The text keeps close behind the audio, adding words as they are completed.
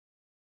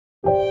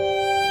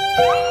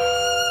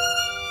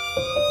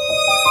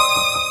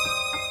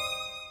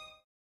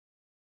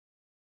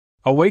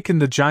Awaken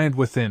the Giant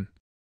Within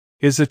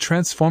is a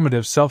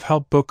transformative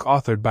self-help book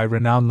authored by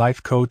renowned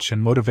life coach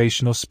and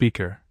motivational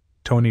speaker,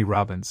 Tony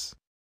Robbins.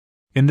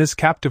 In this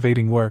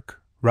captivating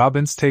work,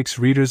 Robbins takes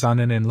readers on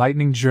an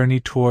enlightening journey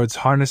towards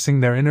harnessing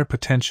their inner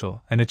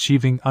potential and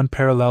achieving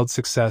unparalleled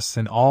success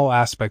in all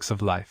aspects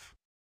of life.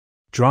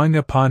 Drawing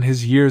upon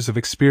his years of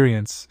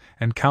experience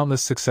and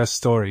countless success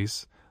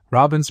stories,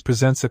 Robbins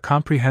presents a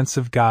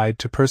comprehensive guide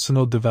to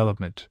personal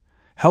development,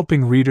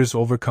 helping readers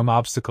overcome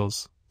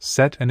obstacles,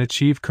 set and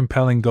achieve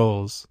compelling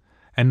goals,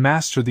 and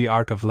master the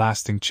art of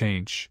lasting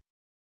change.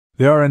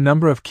 There are a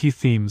number of key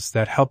themes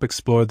that help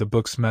explore the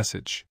book's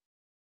message.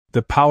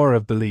 The power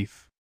of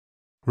belief.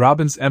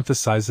 Robbins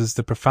emphasizes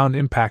the profound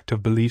impact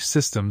of belief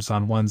systems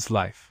on one's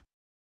life.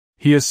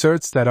 He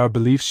asserts that our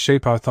beliefs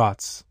shape our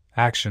thoughts,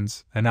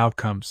 actions, and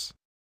outcomes.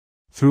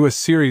 Through a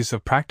series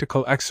of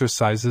practical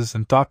exercises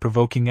and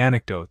thought-provoking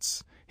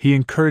anecdotes, he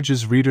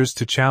encourages readers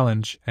to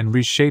challenge and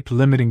reshape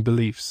limiting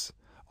beliefs,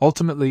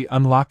 ultimately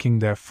unlocking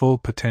their full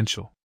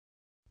potential.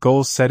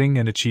 Goal setting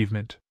and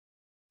achievement.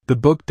 The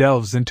book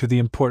delves into the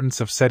importance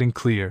of setting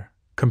clear,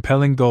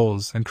 compelling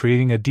goals and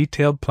creating a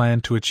detailed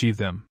plan to achieve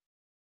them.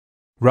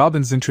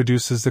 Robbins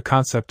introduces the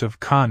concept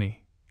of Kani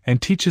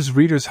and teaches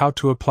readers how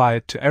to apply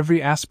it to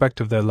every aspect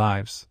of their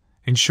lives,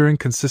 ensuring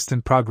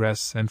consistent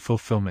progress and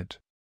fulfillment.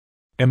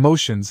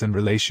 Emotions and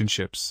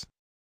relationships.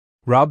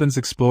 Robbins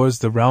explores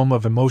the realm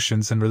of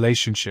emotions and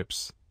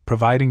relationships,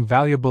 providing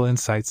valuable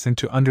insights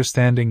into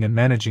understanding and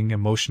managing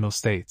emotional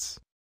states.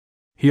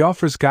 He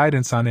offers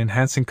guidance on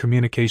enhancing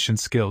communication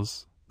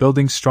skills,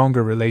 building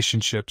stronger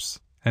relationships,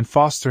 and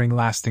fostering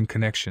lasting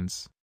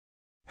connections.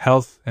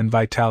 Health and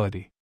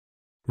vitality.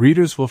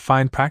 Readers will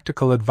find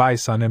practical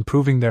advice on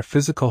improving their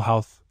physical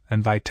health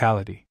and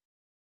vitality.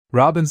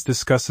 Robbins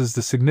discusses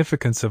the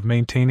significance of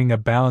maintaining a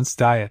balanced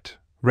diet,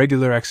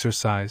 regular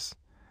exercise,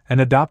 and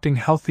adopting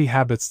healthy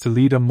habits to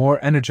lead a more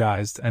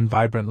energized and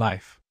vibrant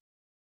life.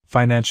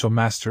 Financial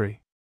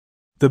mastery.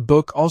 The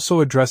book also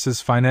addresses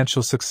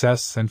financial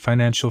success and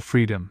financial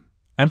freedom,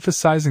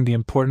 emphasizing the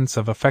importance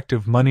of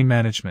effective money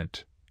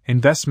management,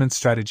 investment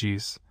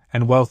strategies,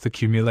 and wealth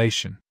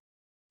accumulation.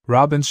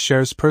 Robbins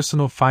shares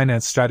personal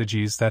finance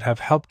strategies that have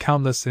helped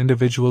countless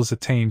individuals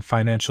attain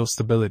financial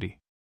stability.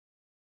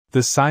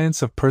 The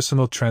science of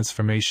personal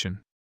transformation.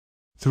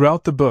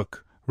 Throughout the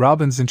book,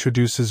 Robbins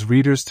introduces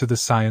readers to the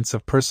science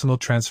of personal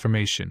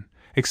transformation,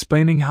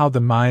 explaining how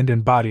the mind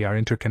and body are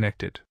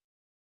interconnected.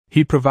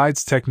 He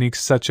provides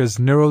techniques such as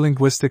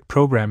neurolinguistic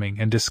programming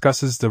and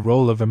discusses the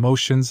role of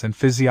emotions and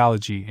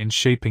physiology in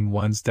shaping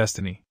one's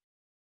destiny.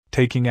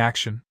 Taking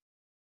action.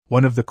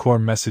 One of the core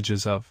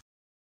messages of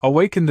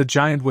Awaken the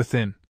Giant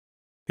Within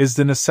is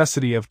the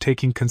necessity of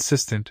taking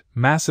consistent,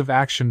 massive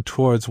action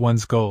towards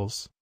one's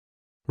goals.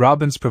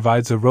 Robbins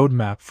provides a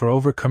roadmap for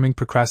overcoming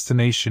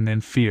procrastination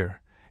and fear,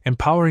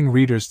 empowering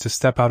readers to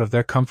step out of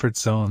their comfort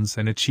zones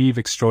and achieve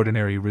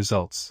extraordinary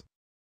results.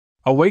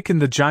 Awaken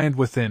the Giant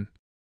Within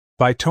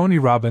by Tony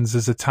Robbins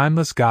is a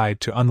timeless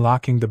guide to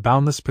unlocking the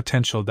boundless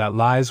potential that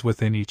lies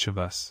within each of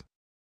us.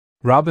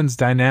 Robbins'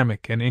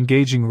 dynamic and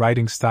engaging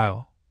writing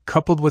style,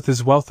 coupled with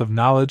his wealth of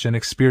knowledge and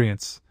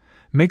experience,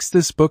 makes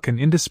this book an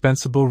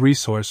indispensable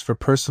resource for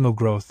personal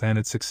growth and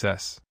its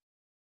success.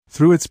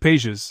 Through its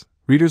pages,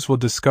 readers will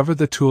discover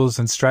the tools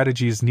and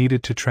strategies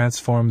needed to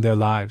transform their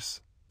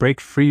lives, break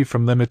free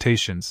from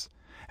limitations,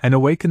 and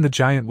awaken the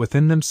giant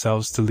within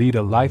themselves to lead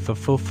a life of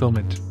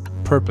fulfillment,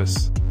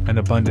 purpose, and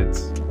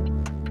abundance.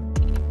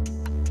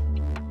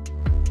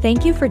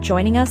 Thank you for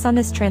joining us on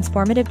this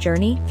transformative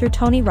journey through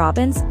Tony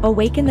Robbins'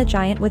 Awaken the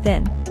Giant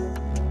Within.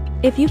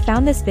 If you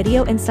found this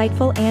video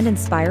insightful and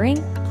inspiring,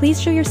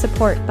 please show your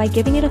support by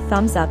giving it a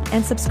thumbs up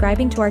and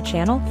subscribing to our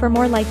channel for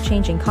more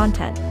life-changing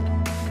content.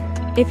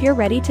 If you're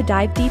ready to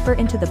dive deeper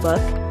into the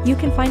book, you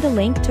can find a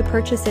link to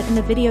purchase it in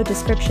the video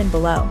description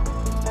below.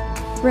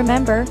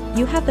 Remember,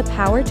 you have the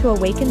power to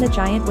awaken the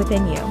giant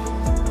within you.